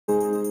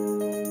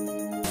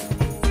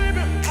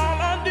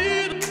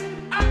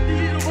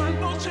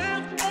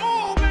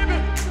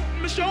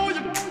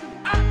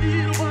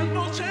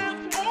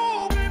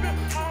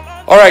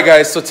All right,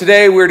 guys, so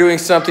today we're doing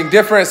something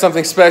different,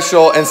 something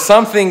special, and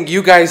something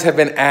you guys have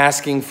been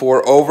asking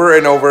for over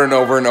and over and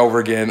over and over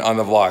again on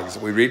the vlogs.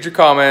 We read your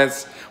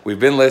comments. We've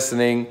been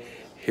listening.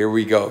 Here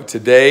we go.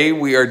 Today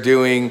we are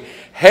doing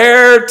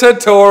hair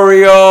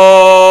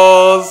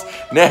tutorials.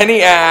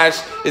 Nanny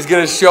Ash is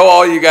going to show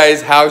all you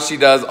guys how she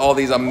does all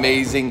these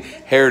amazing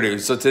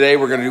hairdos. So today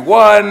we're going to do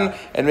one,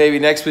 and maybe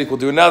next week we'll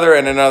do another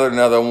and another, and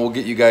we'll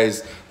get you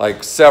guys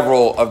like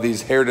several of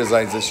these hair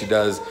designs that she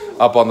does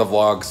up on the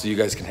vlog so you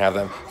guys can have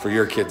them for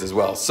your kids as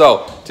well.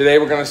 So today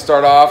we're going to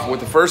start off with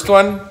the first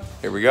one.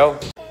 Here we go.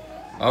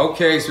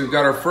 Okay, so we've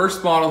got our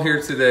first model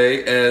here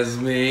today as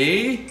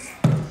me,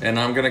 and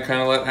I'm going to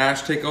kind of let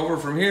Ash take over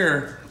from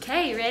here.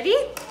 Okay, you ready?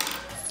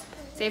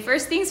 Say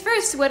first things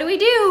first, what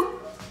do?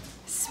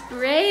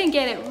 Spray and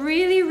get it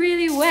really,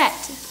 really wet.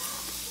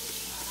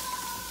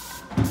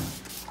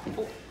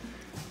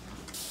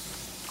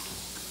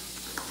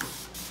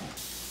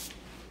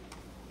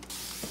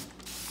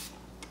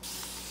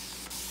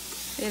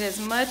 It is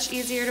much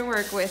easier to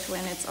work with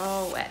when it's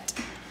all wet.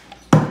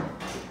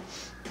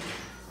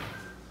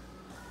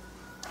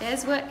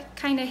 Ez, what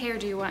kind of hair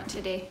do you want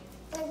today?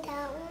 That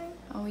one.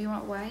 Oh, you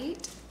want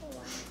white?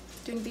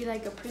 Do you want to be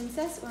like a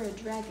princess or a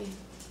dragon?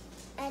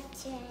 A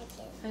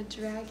dragon. A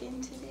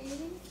dragon today?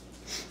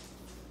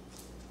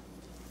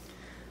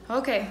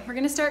 Okay, we're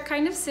gonna start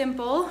kind of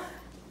simple.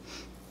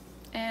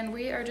 And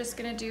we are just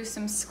gonna do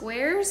some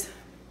squares.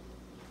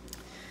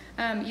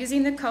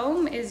 Using the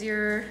comb is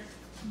your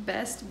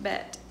best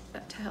bet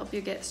to help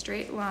you get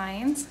straight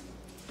lines.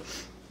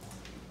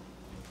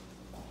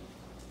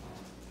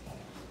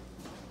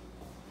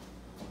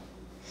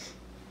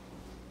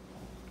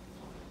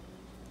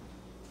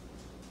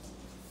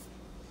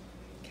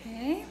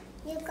 Okay.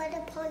 You got a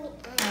pony.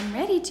 I'm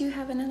ready. Do you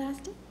have an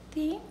elastic?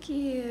 Thank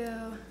you.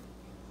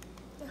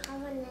 You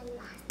have an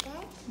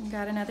elastic? You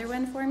got another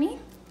one for me?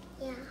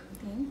 Yeah.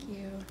 Thank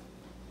you.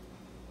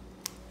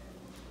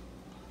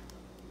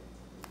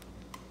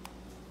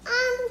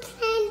 I'm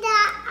playing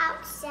that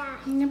outside.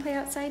 You gonna play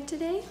outside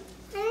today?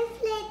 I'm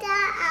playing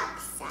that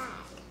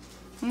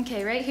outside.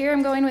 Okay, right here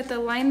I'm going with the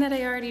line that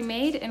I already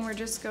made, and we're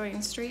just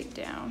going straight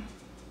down.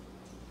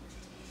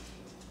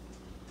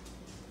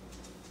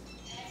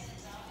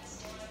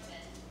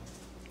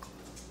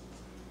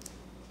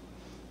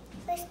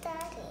 We're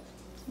starting.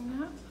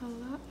 Not a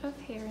lot of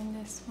hair in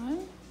this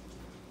one.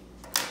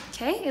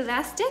 Okay,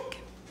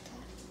 elastic.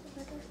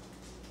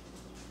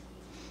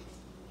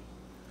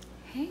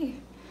 Hey,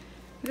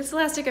 this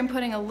elastic I'm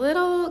putting a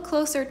little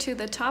closer to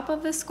the top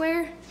of the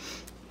square,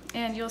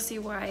 and you'll see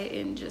why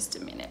in just a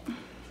minute.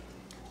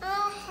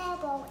 Hair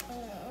bow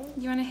in.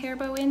 You want a hair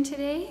bow in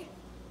today?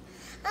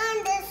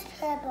 And this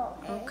hair bow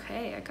in.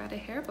 Okay, I got a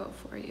hair bow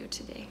for you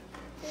today.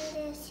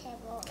 And this hair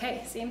bow in.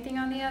 Okay, same thing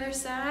on the other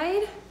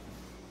side.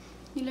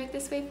 You look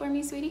this way for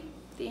me, sweetie?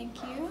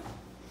 Thank you.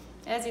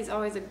 Ezzy's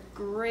always a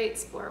great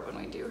sport when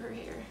we do her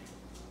hair.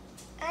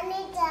 I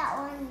need that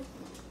one.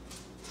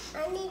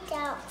 I need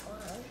that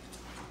one.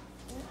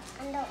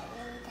 I don't need that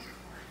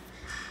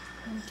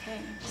one. Okay,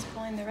 just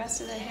pulling the rest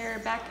of the hair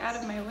back out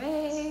of my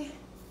way.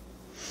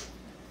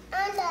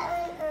 And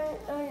that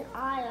one on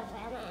all of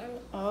them.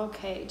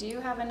 Okay, do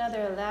you have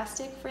another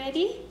elastic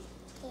ready?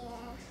 Yeah.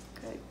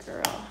 Good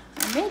girl.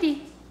 I'm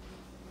ready.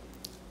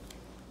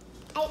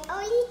 I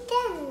already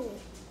done.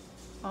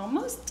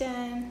 Almost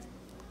done.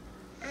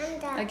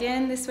 And that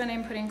Again, this one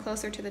I'm putting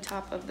closer to the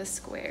top of the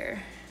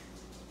square.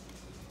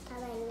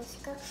 one. Let's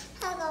go.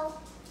 Hello.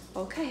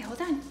 Okay, hold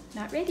on.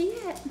 Not ready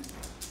yet.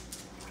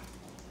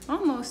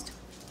 Almost.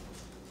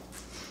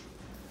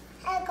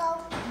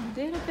 Hello. A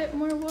little bit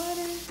more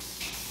water.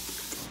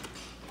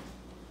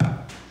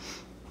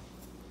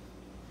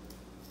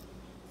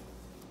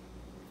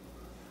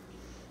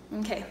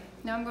 Okay,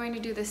 now I'm going to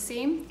do the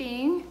same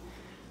thing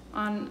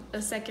on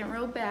the second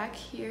row back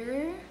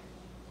here.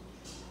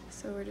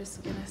 So we're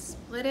just gonna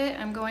split it.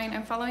 I'm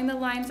following the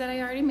lines that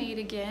I already made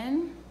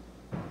again.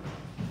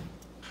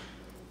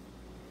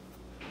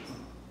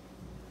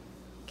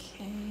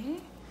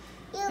 Okay,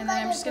 and then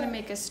I'm just gonna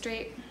make a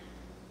straight.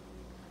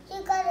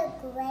 You got a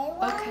gray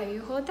one? Okay,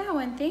 you hold that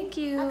one, thank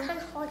you. I can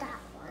hold that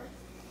one.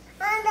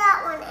 And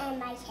that one in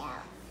my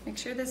hair. Make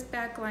sure this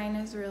back line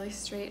is really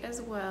straight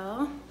as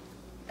well.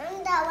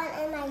 And that one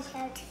in my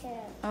hair too.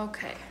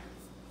 Okay.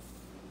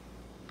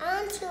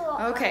 And two.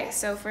 Okay,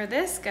 so for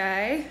this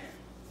guy,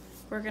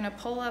 we're gonna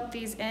pull up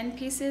these end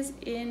pieces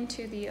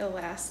into the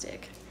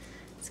elastic.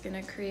 It's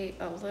gonna create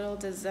a little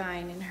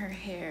design in her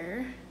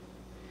hair.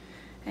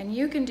 And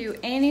you can do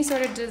any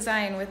sort of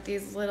design with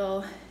these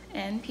little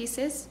end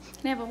pieces.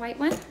 Can I have a white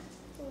one?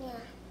 Yeah.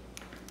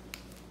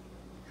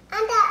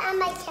 And that in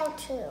my hair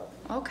too.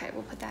 Okay,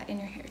 we'll put that in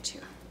your hair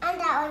too. And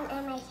that one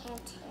in my hair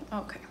too.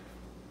 Okay.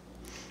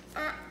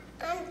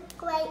 And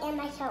gray in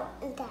my hair.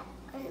 And that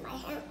in my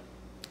hair.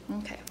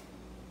 Okay.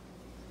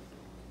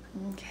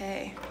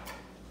 Okay.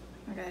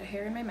 I got a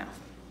hair in my mouth.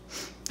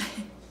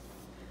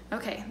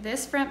 Okay,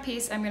 this front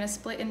piece I'm gonna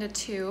split into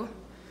two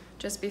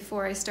just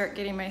before I start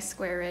getting my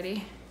square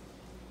ready.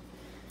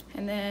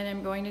 And then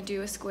I'm going to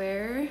do a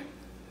square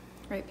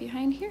right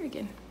behind here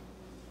again.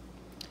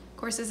 Of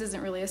course, this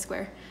isn't really a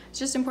square. It's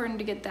just important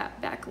to get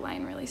that back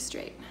line really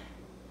straight.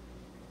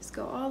 Just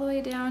go all the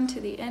way down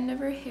to the end of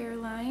her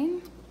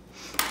hairline.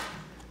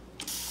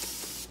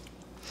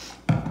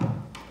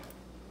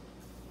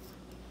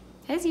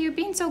 Ezzy, you're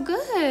being so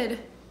good.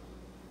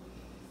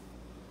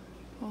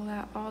 Pull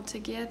that all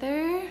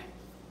together.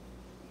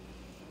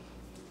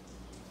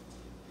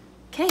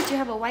 Okay, do you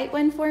have a white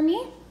one for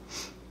me?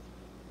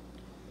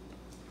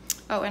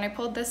 Oh, and I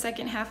pulled the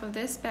second half of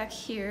this back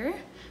here,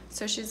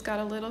 so she's got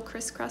a little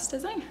crisscross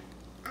design.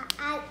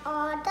 I'm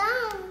all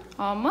done.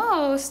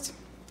 Almost.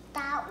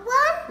 That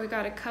one. We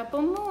got a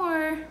couple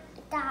more.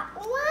 That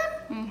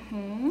one.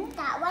 Mm-hmm.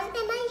 That one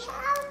can I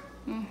have?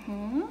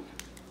 Mm-hmm.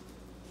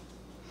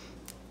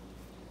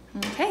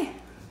 Okay,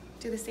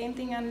 do the same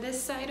thing on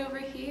this side over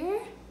here.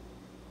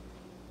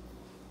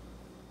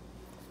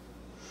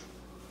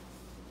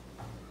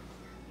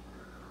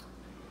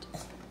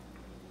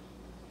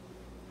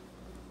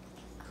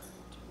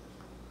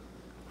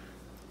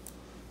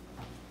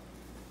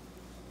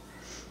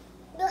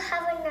 You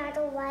have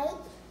another white?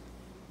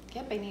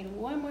 Yep, I need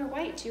one more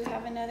white. Do you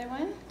have another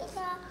one?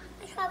 Yeah,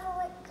 I have a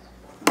white.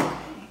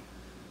 Okay.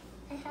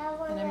 I have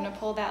one. And I'm gonna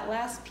pull that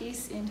last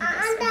piece into this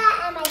one.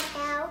 that and my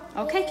tail.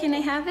 Okay, can I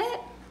have it?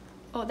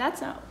 Oh,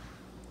 that's not.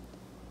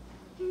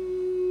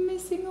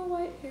 Missing a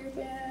white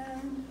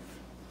hairband.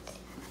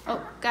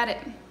 Oh, got it.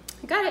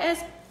 I got it,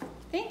 Ez.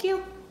 Thank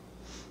you.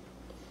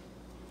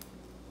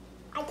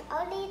 I'm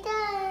already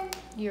done.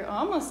 You're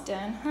almost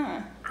done,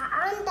 huh?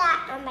 I'm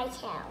that on my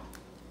tail.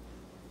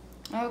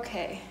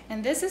 Okay,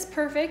 and this is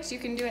perfect. You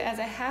can do it as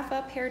a half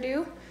up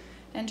hairdo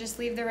and just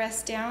leave the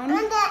rest down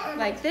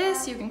like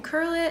this. You can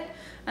curl it.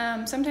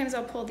 Sometimes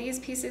I'll pull these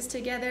pieces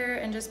together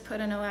and just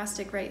put an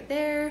elastic right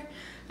there.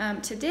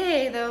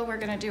 Today though, we're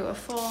gonna do a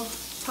full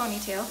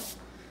ponytail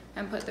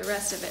and put the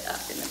rest of it up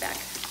in the back.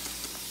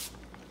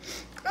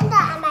 And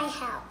that on my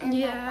hair.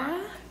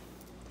 Yeah.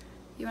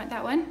 You want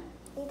that one?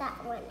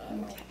 That one.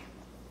 Okay.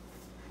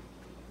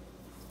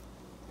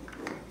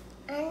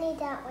 I need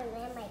that one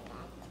in my back.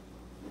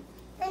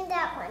 And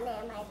that one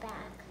in my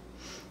back.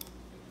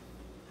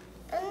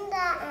 And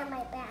that in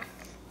my back.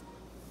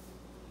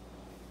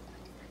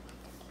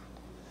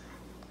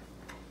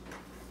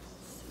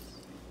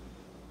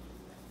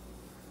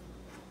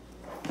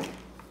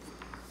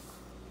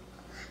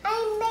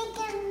 I'm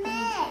making a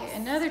mess. Okay,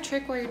 another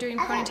trick while you're doing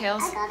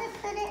ponytails. I gotta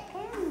put it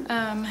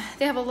in.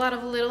 They have a lot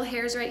of little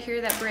hairs right here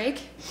that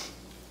break.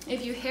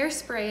 If you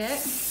hairspray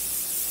it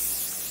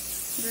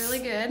really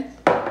good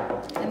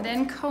and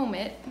then comb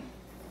it,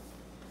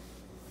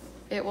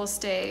 it will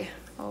stay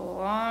a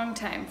long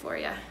time for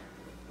you.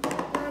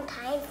 Long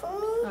time for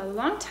me? A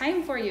long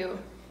time for you.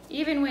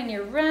 Even when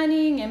you're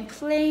running and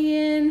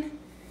playing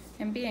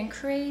and being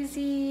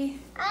crazy.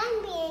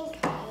 I'm being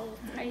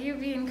crazy. Are you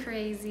being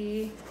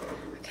crazy?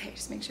 Okay,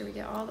 just make sure we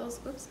get all those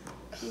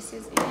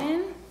pieces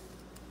in.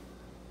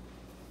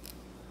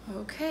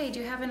 Okay, do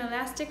you have an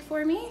elastic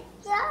for me?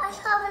 Yeah, I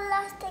have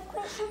elastic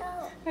right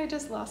now. I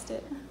just lost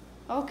it.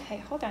 Okay,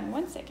 hold on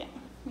 1 second.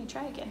 Let me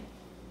try again.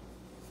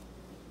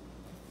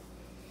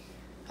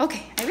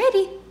 Okay, I'm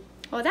ready.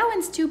 Oh, that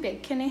one's too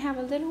big. Can I have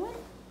a little one?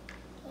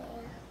 Yeah.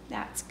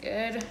 That's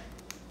good.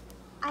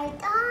 I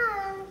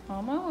done.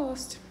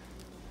 Almost.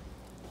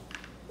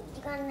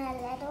 You got a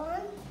little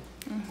one?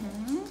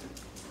 Mm-hmm.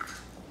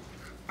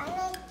 I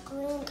like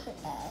green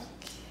today.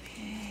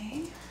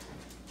 Okay.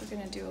 We're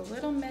gonna do a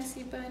little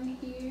messy bun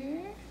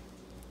here.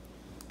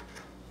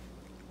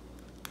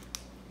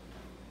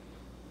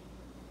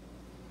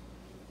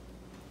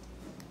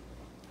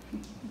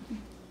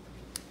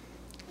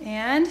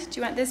 And do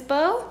you want this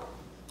bow?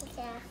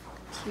 Yeah.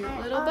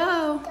 Cute little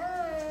bow.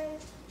 Done.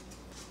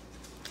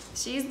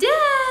 She's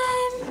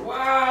done.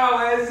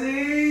 Wow,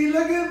 Ezzy,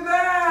 look at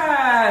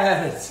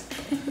that.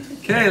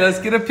 Okay, let's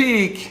get a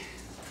peek.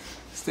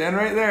 Stand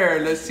right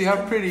there. Let's see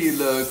how pretty you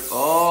look.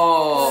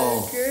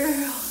 Oh,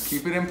 Girl.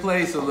 keep it in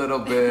place a little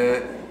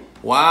bit.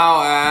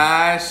 Wow,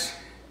 Ash.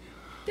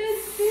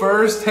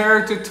 First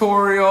hair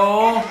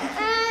tutorial.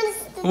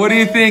 What do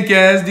you think,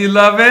 Ez? Do you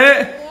love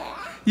it? Yeah.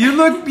 You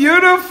look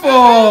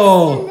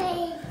beautiful.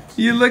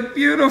 You look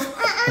beautiful.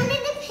 I'm gonna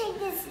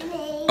pick a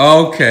snake.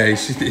 Okay,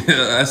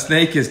 a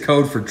snake is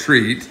code for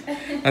treat.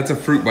 That's a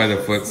fruit by the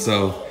foot,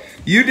 so.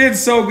 You did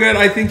so good,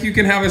 I think you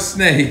can have a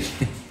snake.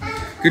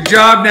 Good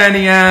job,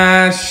 Nanny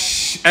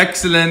Ash.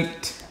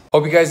 Excellent.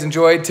 Hope you guys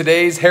enjoyed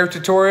today's hair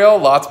tutorial.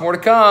 Lots more to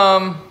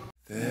come.